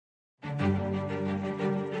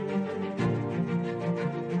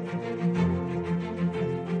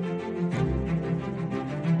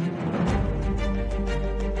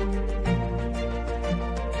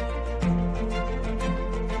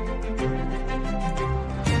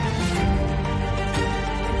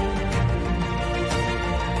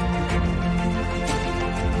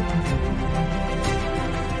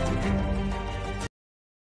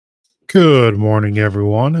Good morning,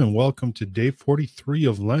 everyone, and welcome to day 43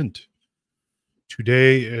 of Lent.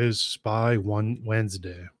 Today is Spy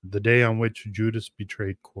Wednesday, the day on which Judas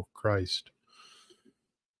betrayed Christ.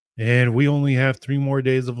 And we only have 3 more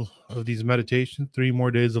days of these meditations, 3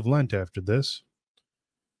 more days of Lent after this.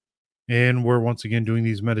 And we're once again doing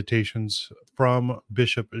these meditations from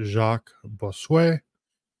Bishop Jacques Bossuet,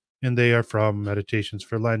 and they are from Meditations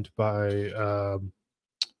for Lent put out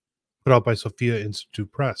by Sophia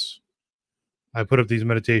Institute Press. I put up these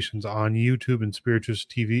meditations on YouTube and Spiritus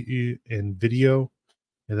TV in video,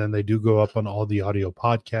 and then they do go up on all the audio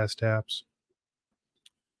podcast apps.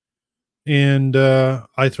 And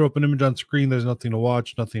I throw up an image on screen. There's nothing to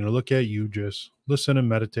watch, nothing to look at. You just listen and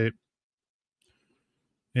meditate.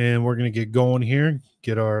 And we're going to get going here,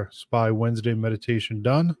 get our Spy Wednesday meditation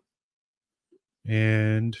done.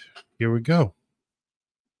 And here we go.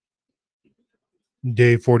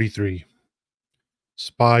 Day 43,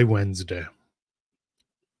 Spy Wednesday.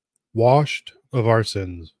 Washed of our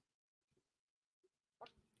sins.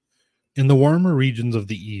 In the warmer regions of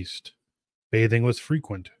the East, bathing was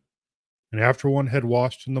frequent, and after one had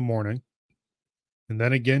washed in the morning, and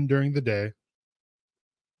then again during the day,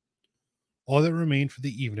 all that remained for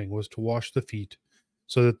the evening was to wash the feet,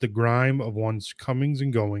 so that the grime of one's comings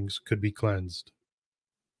and goings could be cleansed.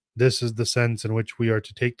 This is the sense in which we are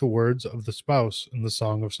to take the words of the spouse in the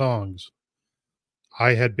Song of Songs.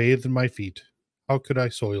 I had bathed in my feet. How could I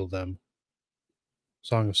soil them?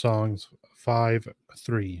 Song of Songs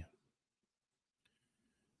 5:3.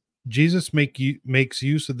 Jesus makes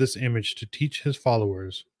use of this image to teach his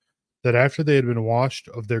followers that after they had been washed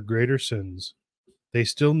of their greater sins, they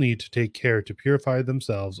still need to take care to purify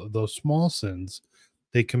themselves of those small sins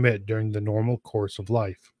they commit during the normal course of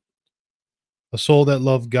life. A soul that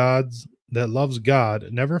loves God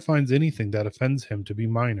never finds anything that offends him to be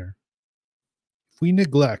minor. If we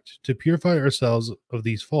neglect to purify ourselves of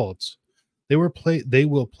these faults, they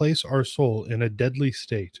will place our soul in a deadly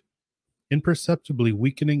state, imperceptibly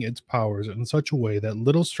weakening its powers in such a way that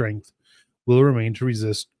little strength will remain to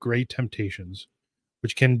resist great temptations,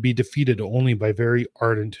 which can be defeated only by very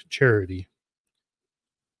ardent charity.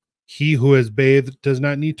 He who has bathed does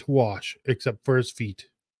not need to wash except for his feet,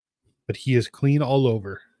 but he is clean all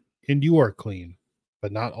over, and you are clean,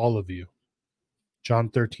 but not all of you. John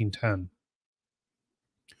 13:10.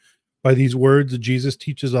 By these words, Jesus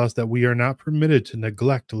teaches us that we are not permitted to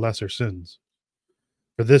neglect lesser sins,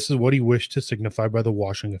 for this is what he wished to signify by the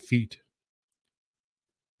washing of feet.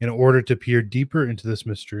 In order to peer deeper into this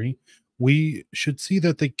mystery, we should see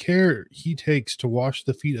that the care he takes to wash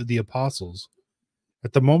the feet of the apostles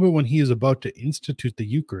at the moment when he is about to institute the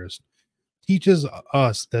Eucharist teaches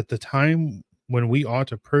us that the time when we ought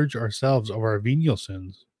to purge ourselves of our venial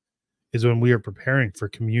sins is when we are preparing for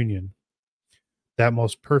communion, that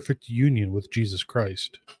most perfect union with Jesus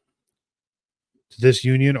Christ. To this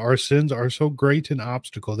union, our sins are so great an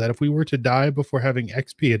obstacle that if we were to die before having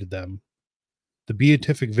expiated them, the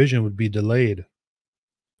beatific vision would be delayed,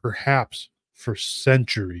 perhaps for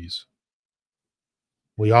centuries.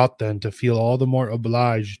 We ought then to feel all the more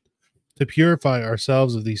obliged to purify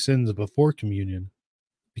ourselves of these sins before communion,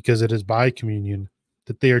 because it is by communion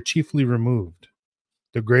that they are chiefly removed,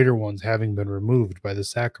 the greater ones having been removed by the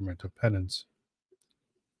sacrament of penance.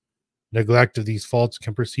 Neglect of these faults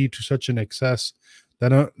can proceed to such an excess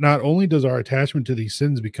that not only does our attachment to these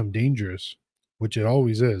sins become dangerous, which it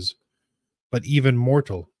always is, but even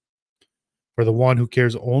mortal. For the one who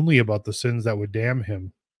cares only about the sins that would damn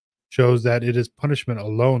him shows that it is punishment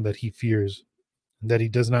alone that he fears, and that he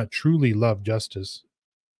does not truly love justice.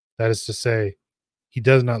 That is to say, he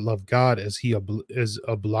does not love God as he is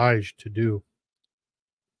obliged to do.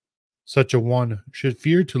 Such a one should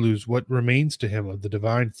fear to lose what remains to him of the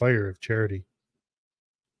divine fire of charity.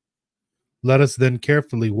 Let us then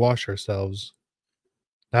carefully wash ourselves,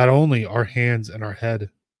 not only our hands and our head,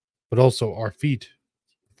 but also our feet,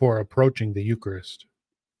 before approaching the Eucharist.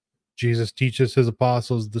 Jesus teaches his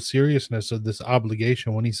apostles the seriousness of this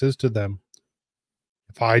obligation when he says to them,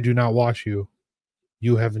 "If I do not wash you,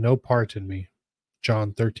 you have no part in me."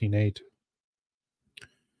 John 13:8.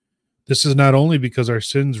 This is not only because our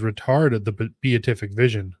sins retard the beatific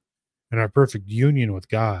vision and our perfect union with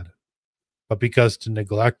God, but because to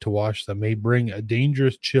neglect to wash them may bring a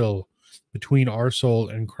dangerous chill between our soul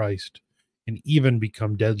and Christ, and even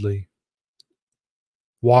become deadly.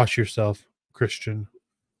 Wash yourself, Christian.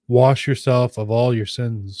 Wash yourself of all your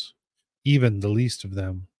sins, even the least of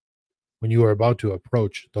them, when you are about to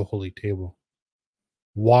approach the holy table.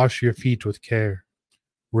 Wash your feet with care.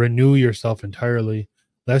 Renew yourself entirely,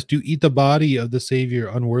 lest you eat the body of the Savior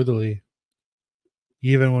unworthily.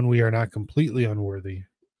 Even when we are not completely unworthy,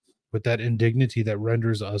 with that indignity that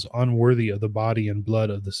renders us unworthy of the body and blood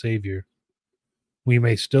of the Savior, we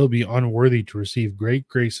may still be unworthy to receive great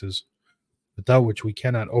graces, without which we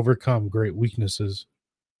cannot overcome great weaknesses,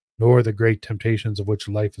 nor the great temptations of which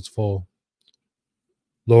life is full.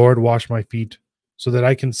 Lord, wash my feet, so that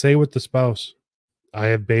I can say with the spouse, I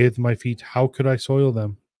have bathed my feet, how could I soil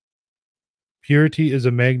them? Purity is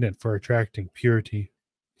a magnet for attracting purity.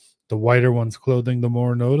 The whiter one's clothing, the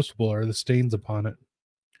more noticeable are the stains upon it.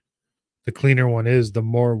 The cleaner one is, the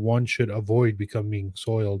more one should avoid becoming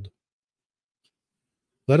soiled.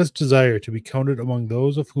 Let us desire to be counted among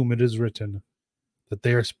those of whom it is written that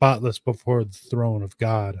they are spotless before the throne of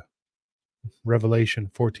God. Revelation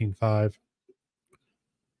 14:5.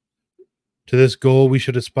 To this goal we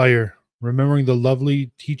should aspire, remembering the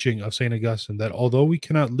lovely teaching of St. Augustine that although we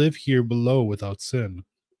cannot live here below without sin,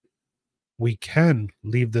 we can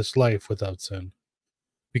leave this life without sin,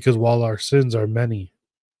 because while our sins are many,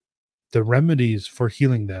 the remedies for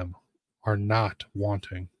healing them are not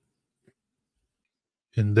wanting.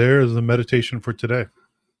 And there is the meditation for today.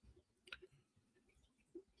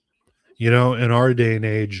 You know, in our day and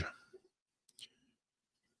age,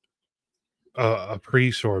 a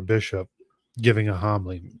priest or a bishop giving a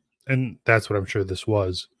homily, and that's what I'm sure this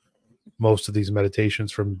was. Most of these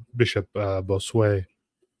meditations from Bishop Bossuet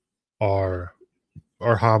are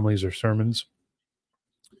homilies or sermons.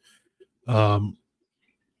 You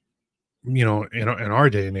know, in our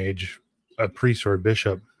day and age, a priest or a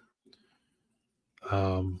bishop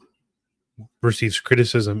receives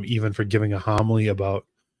criticism even for giving a homily about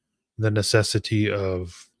the necessity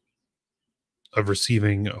of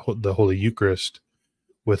receiving the Holy Eucharist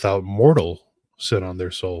without mortal sin on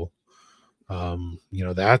their soul. You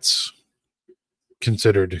know, that's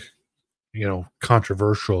considered, you know,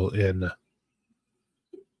 controversial in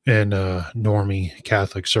normie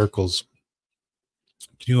Catholic circles.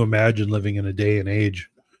 Can you imagine living in a day and age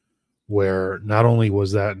where not only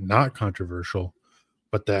was that not controversial,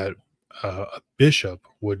 but that a bishop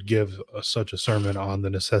would give such a sermon on the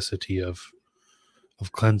necessity of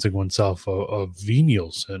cleansing oneself of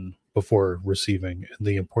venial sin before receiving, and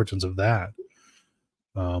the importance of that.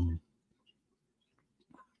 I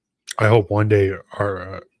hope one day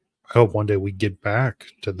we get back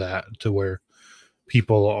to that, to where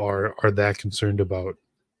people are that concerned about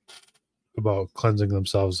cleansing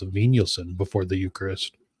themselves of venial sin before the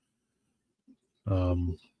Eucharist.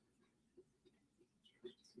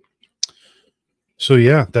 So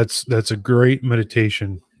yeah, that's a great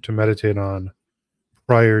meditation to meditate on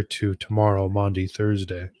prior to tomorrow, Maundy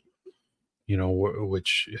Thursday. You know,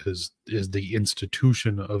 which is the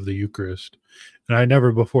institution of the Eucharist. And I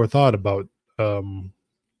never before thought about, you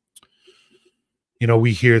know,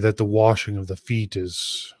 we hear that the washing of the feet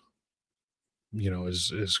is, you know,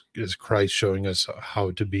 is Christ showing us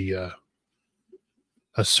how to be a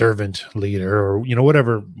servant leader, or, you know,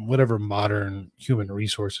 whatever modern human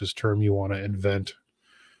resources term you want to invent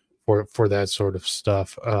for that sort of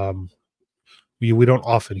stuff. We don't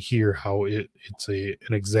often hear how it's an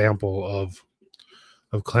example of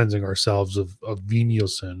cleansing ourselves of venial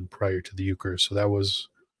sin prior to the Eucharist. So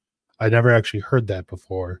I never actually heard that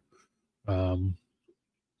before. That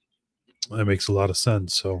makes a lot of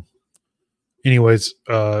sense. So anyways,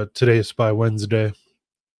 today is Spy Wednesday.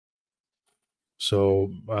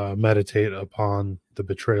 So meditate upon the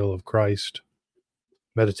betrayal of Christ.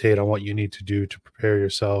 Meditate on what you need to do to prepare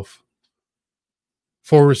yourself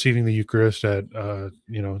for receiving the Eucharist at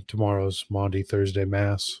you know, tomorrow's Maundy Thursday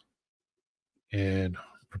Mass, and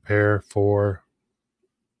prepare for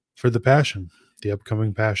the Passion, the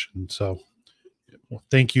upcoming Passion. So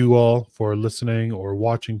thank you all for listening or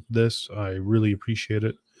watching this. I really appreciate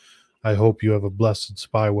it. I hope you have a blessed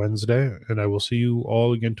Spy Wednesday, and I will see you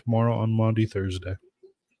all again tomorrow on Maundy Thursday.